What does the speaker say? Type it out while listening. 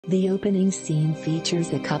The opening scene features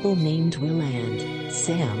a couple named Will and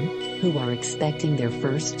Sam, who are expecting their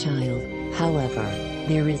first child. However,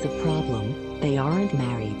 there is a problem: they aren't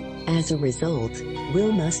married. As a result,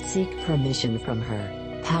 Will must seek permission from her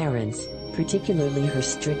parents, particularly her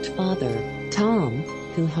strict father, Tom,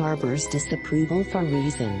 who harbors disapproval for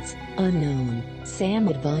reasons unknown. Sam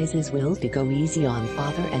advises Will to go easy on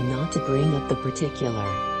father and not to bring up the particular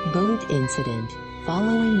boat incident.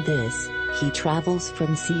 Following this, he travels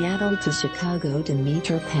from Seattle to Chicago to meet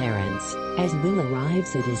her parents. As Will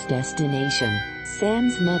arrives at his destination,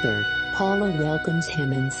 Sam's mother, Paula, welcomes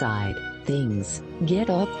him inside. Things get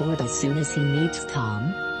awkward as soon as he meets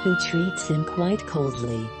Tom, who treats him quite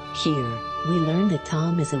coldly. Here, we learn that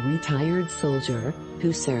Tom is a retired soldier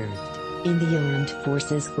who served in the armed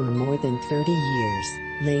forces for more than 30 years.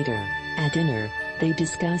 Later, at dinner, they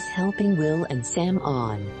discuss helping Will and Sam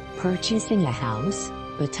on purchasing a house,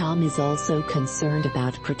 but Tom is also concerned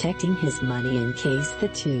about protecting his money in case the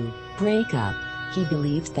two break up. He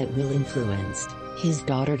believes that Will influenced his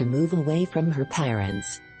daughter to move away from her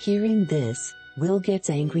parents. Hearing this, Will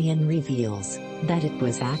gets angry and reveals that it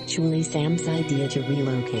was actually Sam's idea to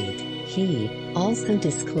relocate. He also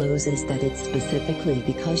discloses that it's specifically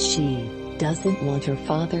because she doesn't want her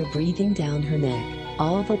father breathing down her neck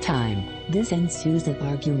all the time. This ensues an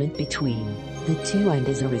argument between the two, and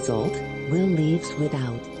as a result, Will leaves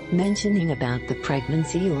without mentioning about the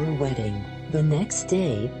pregnancy or wedding. The next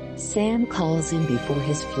day, Sam calls him before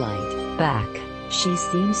his flight back. She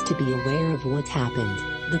seems to be aware of what happened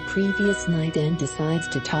the previous night and decides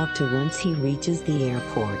to talk to once he reaches the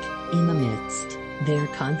airport. In the midst their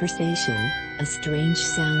conversation, a strange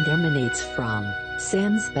sound emanates from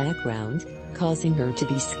Sam's background, causing her to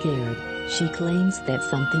be scared. She claims that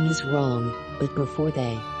something is wrong, but before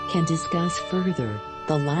they can discuss further,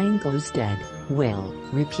 the line goes dead. Will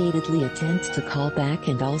repeatedly attempts to call back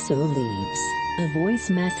and also leaves a voice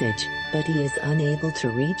message, but he is unable to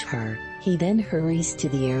reach her. He then hurries to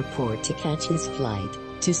the airport to catch his flight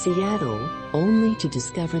to Seattle, only to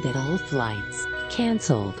discover that all flights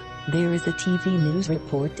cancelled. There is a TV news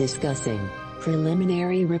report discussing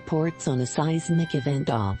preliminary reports on a seismic event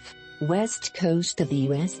off west coast of the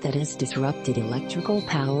US that has disrupted electrical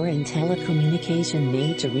power and telecommunication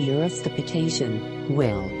major reunification.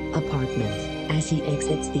 Will apartment. As he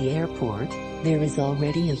exits the airport, there is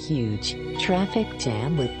already a huge traffic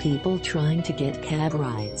jam with people trying to get cab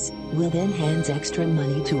rides. Will then hands extra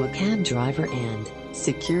money to a cab driver and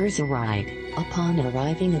secures a ride. Upon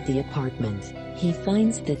arriving at the apartment, he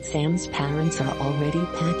finds that Sam's parents are already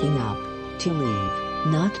packing up to leave.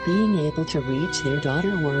 Not being able to reach their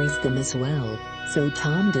daughter worries them as well, so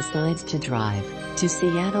Tom decides to drive to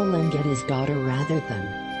Seattle and get his daughter rather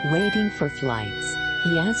than waiting for flights.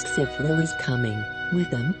 He asks if Will is coming with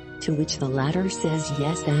them, to which the latter says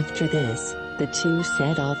yes. After this, the two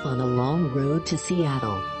set off on a long road to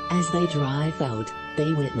Seattle. As they drive out,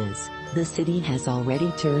 they witness the city has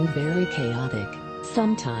already turned very chaotic.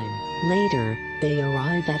 Sometime later, they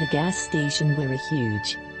arrive at a gas station where a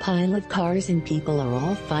huge pile of cars and people are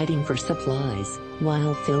all fighting for supplies.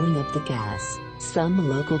 While filling up the gas, some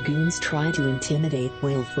local goons try to intimidate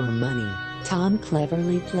Will for money. Tom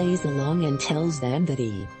cleverly plays along and tells them that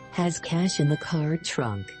he has cash in the car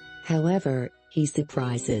trunk. However, he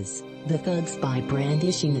surprises the thugs by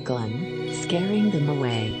brandishing a gun, scaring them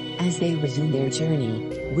away. As they resume their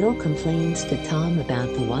journey, Will complains to Tom about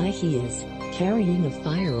why he is carrying a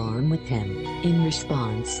firearm with him. In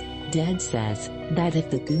response, Dad says that if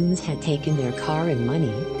the goons had taken their car and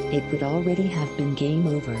money, it would already have been game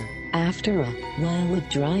over. After a while of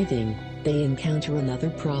driving, they encounter another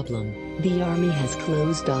problem. The army has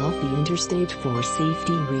closed off the interstate for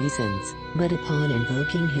safety reasons, but upon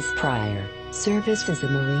invoking his prior service as a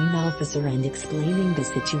Marine officer and explaining the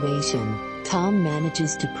situation, Tom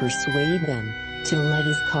manages to persuade them to let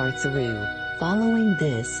his car through. Following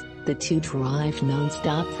this, the two drive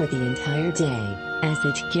non-stop for the entire day. As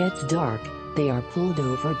it gets dark, they are pulled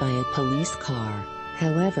over by a police car.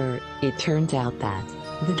 However, it turns out that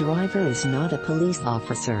the driver is not a police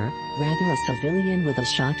officer, rather a civilian with a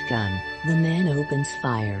shotgun. The man opens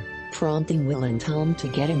fire, prompting Will and Tom to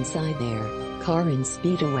get inside their car and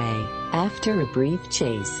speed away. After a brief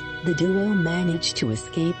chase, the duo manage to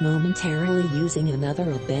escape momentarily using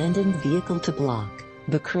another abandoned vehicle to block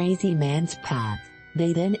the crazy man's path.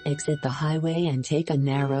 They then exit the highway and take a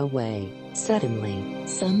narrow way. Suddenly,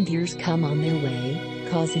 some deers come on their way,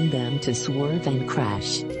 causing them to swerve and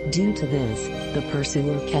crash. Due to this, the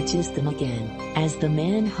pursuer catches them again. As the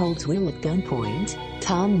man holds Will at gunpoint,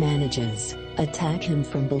 Tom manages attack him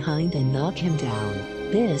from behind and knock him down.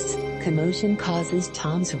 This commotion causes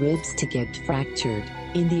Tom's ribs to get fractured.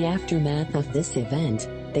 In the aftermath of this event,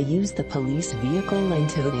 they use the police vehicle and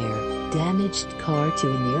tow their damaged car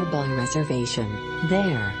to a nearby reservation.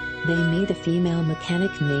 There, they meet a female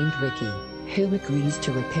mechanic named Ricky, who agrees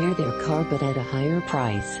to repair their car but at a higher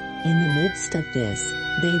price. In the midst of this,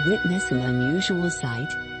 they witness an unusual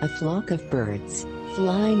sight, a flock of birds,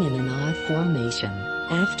 flying in an I formation.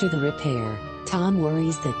 After the repair, Tom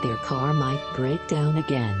worries that their car might break down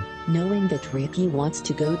again. Knowing that Ricky wants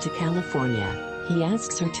to go to California, he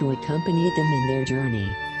asks her to accompany them in their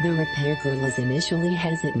journey. The repair girl is initially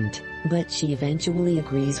hesitant, but she eventually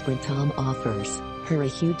agrees when Tom offers her a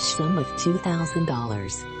huge sum of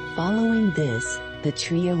 $2,000. Following this, the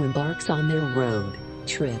trio embarks on their road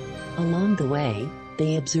trip. Along the way,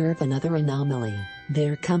 they observe another anomaly.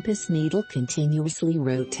 Their compass needle continuously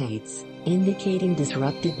rotates, indicating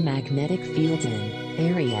disrupted magnetic field in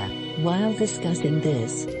area. While discussing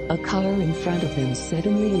this, a car in front of them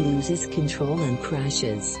suddenly loses control and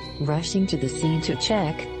crashes. Rushing to the scene to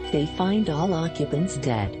check, they find all occupants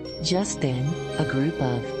dead. Just then, a group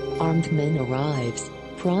of armed men arrives,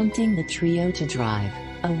 prompting the trio to drive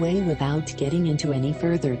away without getting into any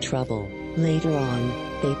further trouble. Later on,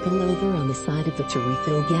 they pull over on the side of it to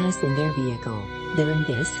refill gas in their vehicle. During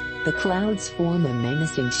this, the clouds form a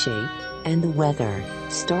menacing shape, and the weather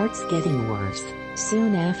starts getting worse.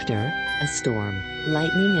 Soon after, a storm,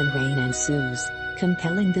 lightning and rain ensues,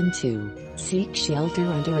 compelling them to seek shelter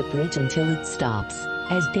under a bridge until it stops.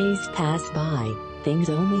 As days pass by, things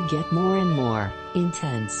only get more and more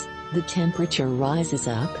intense. The temperature rises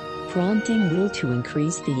up, prompting Will to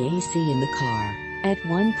increase the AC in the car. At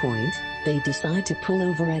one point, they decide to pull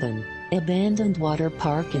over at an abandoned water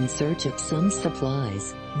park in search of some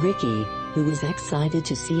supplies. Ricky, who is excited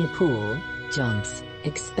to see a pool, jumps,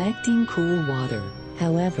 expecting cool water.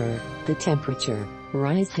 However, the temperature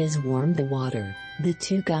rise has warmed the water. The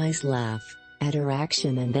two guys laugh at her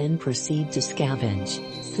action and then proceed to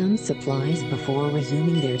scavenge some supplies before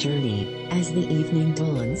resuming their journey. As the evening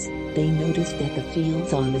dawns, they notice that the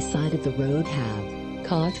fields on the side of the road have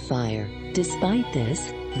caught fire. Despite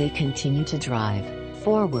this, they continue to drive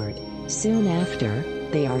forward. Soon after,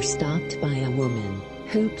 they are stopped by a woman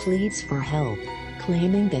who pleads for help,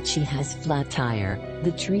 claiming that she has flat tire.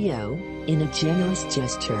 The trio, in a generous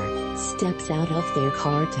gesture, steps out of their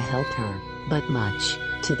car to help her, but much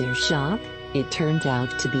to their shock, it turned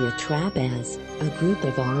out to be a trap as a group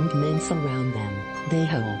of armed men surround them. They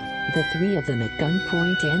hold the three of them at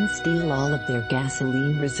gunpoint and steal all of their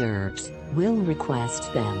gasoline reserves. Will requests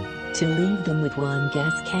them to leave them with one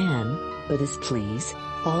gas can, but his pleas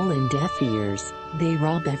fall on deaf ears. They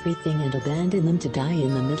rob everything and abandon them to die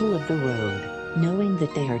in the middle of the road. Knowing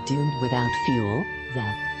that they are doomed without fuel,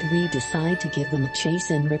 the three decide to give them a chase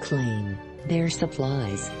and reclaim their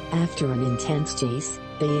supplies. After an intense chase,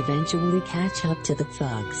 they eventually catch up to the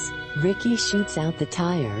thugs. Ricky shoots out the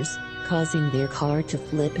tires, causing their car to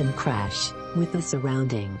flip and crash. With the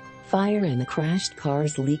surrounding fire and the crashed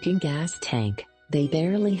car's leaking gas tank, they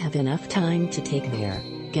barely have enough time to take their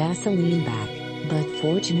gasoline back. But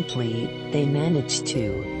fortunately, they manage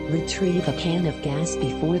to retrieve a can of gas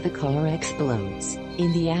before the car explodes.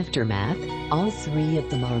 In the aftermath, all three of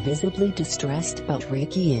them are visibly distressed, but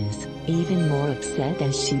Ricky is even more upset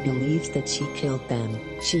as she believes that she killed them.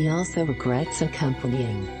 She also regrets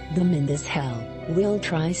accompanying them in this hell. Will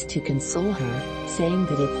tries to console her, saying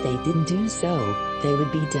that if they didn't do so, they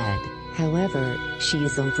would be dead. However, she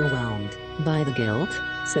is overwhelmed by the guilt,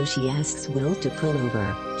 so she asks Will to pull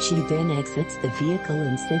over. She then exits the vehicle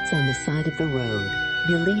and sits on the side of the road,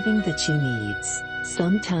 believing that she needs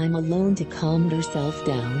some time alone to calm herself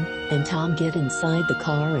down, and Tom get inside the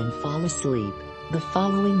car and fall asleep. The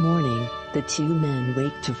following morning, the two men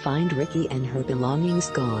wake to find Ricky and her belongings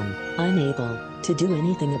gone. Unable to do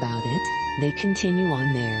anything about it, they continue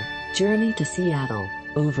on their journey to Seattle.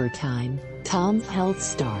 Over time, Tom's health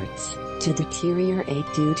starts to deteriorate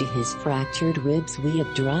due to his fractured ribs.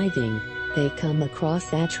 While driving, they come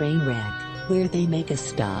across a train wreck, where they make a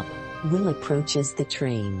stop. Will approaches the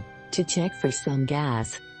train to check for some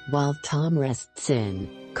gas, while Tom rests in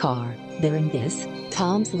car. During this,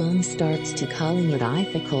 Tom's lungs starts to calling it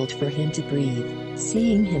difficult for him to breathe.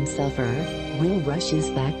 Seeing him suffer, Will rushes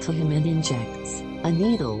back to him and injects a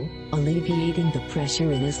needle, alleviating the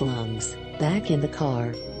pressure in his lungs. Back in the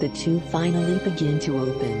car, the two finally begin to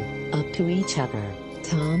open up to each other.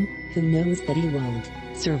 Tom, who knows that he won't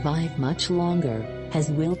survive much longer, has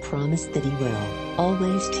Will promised that he will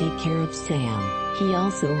always take care of Sam. He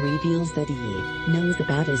also reveals that he knows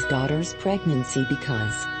about his daughter's pregnancy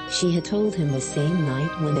because she had told him the same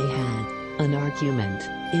night when they had an argument.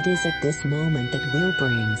 It is at this moment that Will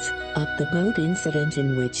brings up the boat incident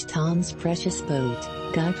in which Tom's precious boat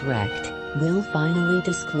got wrecked. Will finally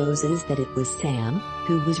discloses that it was Sam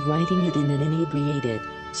who was writing it in an inebriated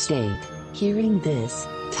state. Hearing this,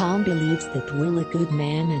 Tom believes that Will a good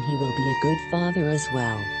man and he will be a good father as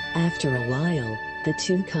well. After a while, the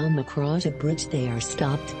two come across a bridge. They are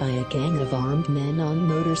stopped by a gang of armed men on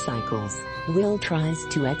motorcycles. Will tries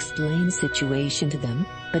to explain the situation to them,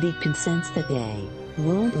 but he consents that they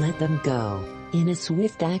won't let them go. In a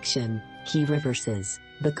swift action, he reverses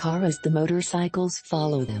the car as the motorcycles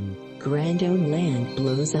follow them. Grandone Land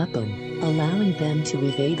blows up allowing them to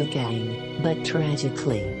evade the gang, but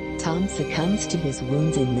tragically, Tom succumbs to his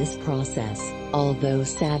wounds in this process. Although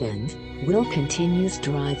saddened, Will continues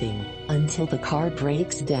driving until the car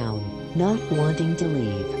breaks down. Not wanting to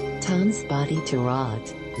leave Tom's body to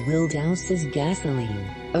rot, Will douses gasoline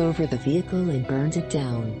over the vehicle and burns it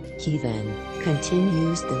down. He then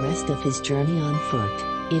continues the rest of his journey on foot.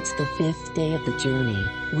 It's the 5th day of the journey.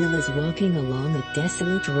 Will is walking along a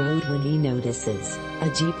desolate road when he notices a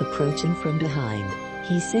Jeep approaching from behind.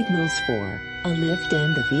 He signals for a lift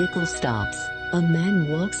and the vehicle stops. A man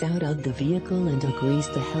walks out of the vehicle and agrees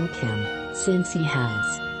to help him, since he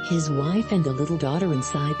has his wife and a little daughter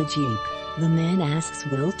inside the Jeep. The man asks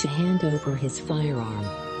Will to hand over his firearm.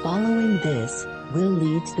 Following this, Will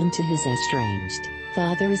leads them to his estranged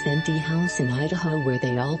father's empty house in Idaho where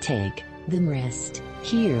they all take them rest.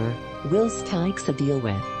 Here, Will strikes a deal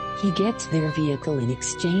with. He gets their vehicle in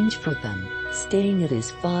exchange for them staying at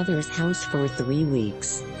his father's house for 3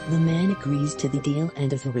 weeks. The man agrees to the deal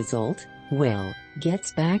and as a result, Will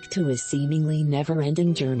gets back to his seemingly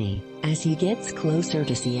never-ending journey. As he gets closer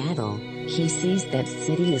to Seattle, he sees that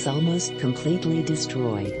city is almost completely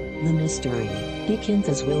destroyed. The mystery begins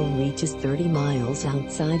as Will reaches 30 miles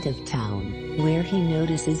outside of town, where he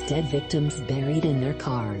notices dead victims buried in their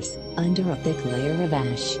cars, under a thick layer of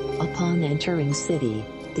ash. Upon entering city,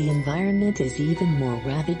 the environment is even more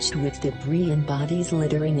ravaged with debris and bodies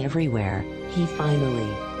littering everywhere. He finally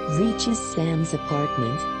reaches Sam's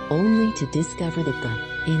apartment, only to discover that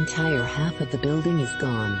the entire half of the building is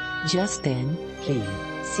gone. Just then, he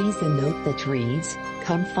sees a note that reads,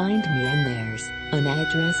 "Come find me," and there's an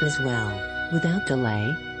address as well. Without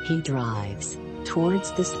delay, he drives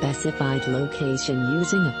towards the specified location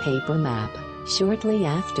using a paper map. Shortly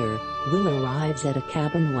after, Will arrives at a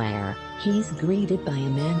cabin where he's greeted by a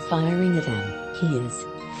man firing at him. He is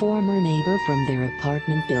former neighbor from their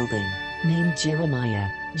apartment building, named Jeremiah.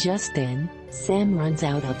 Just then, Sam runs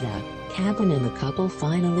out of the cabin and the couple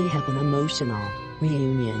finally have an emotional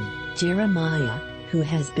reunion. Jeremiah, who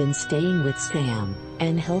has been staying with Sam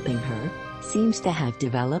and helping her, seems to have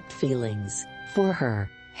developed feelings for her.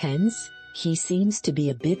 Hence, he seems to be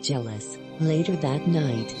a bit jealous. Later that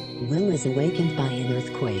night, Will is awakened by an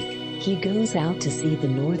earthquake. He goes out to see the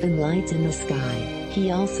northern lights in the sky. He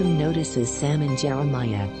also notices Sam and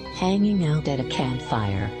Jeremiah hanging out at a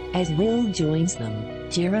campfire. As Will joins them,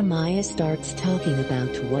 Jeremiah starts talking about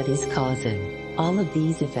what is causing all of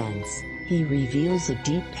these events. He reveals a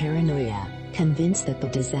deep paranoia, convinced that the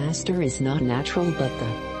disaster is not natural but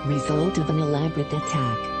the result of an elaborate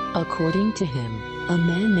attack. According to him, a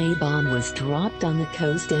man-made bomb was dropped on the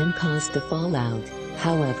coast and caused the fallout.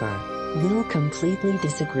 However, Will completely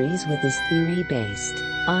disagrees with this theory based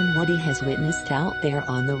on what he has witnessed out there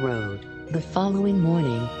on the road. The following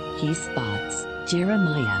morning, he spots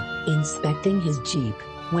Jeremiah inspecting his Jeep.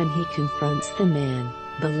 When he confronts the man,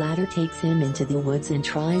 the latter takes him into the woods and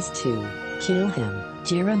tries to kill him.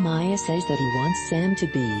 Jeremiah says that he wants Sam to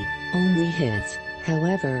be only his.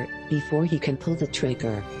 However, before he can pull the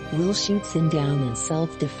trigger, Will shoots him down in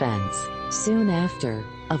self-defense. Soon after,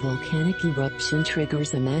 a volcanic eruption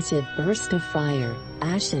triggers a massive burst of fire,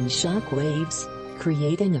 ash and shock waves,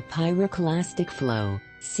 creating a pyroclastic flow.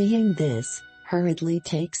 Seeing this, hurriedly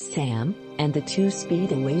takes Sam and the two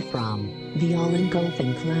speed away from the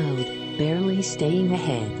all-engulfing cloud, barely staying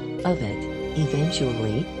ahead of it.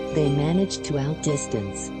 Eventually, they manage to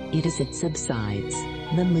outdistance it as it subsides.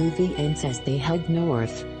 The movie ends as they head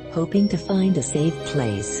north, hoping to find a safe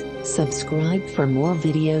place. Subscribe for more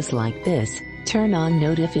videos like this, turn on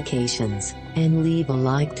notifications, and leave a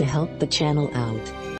like to help the channel out.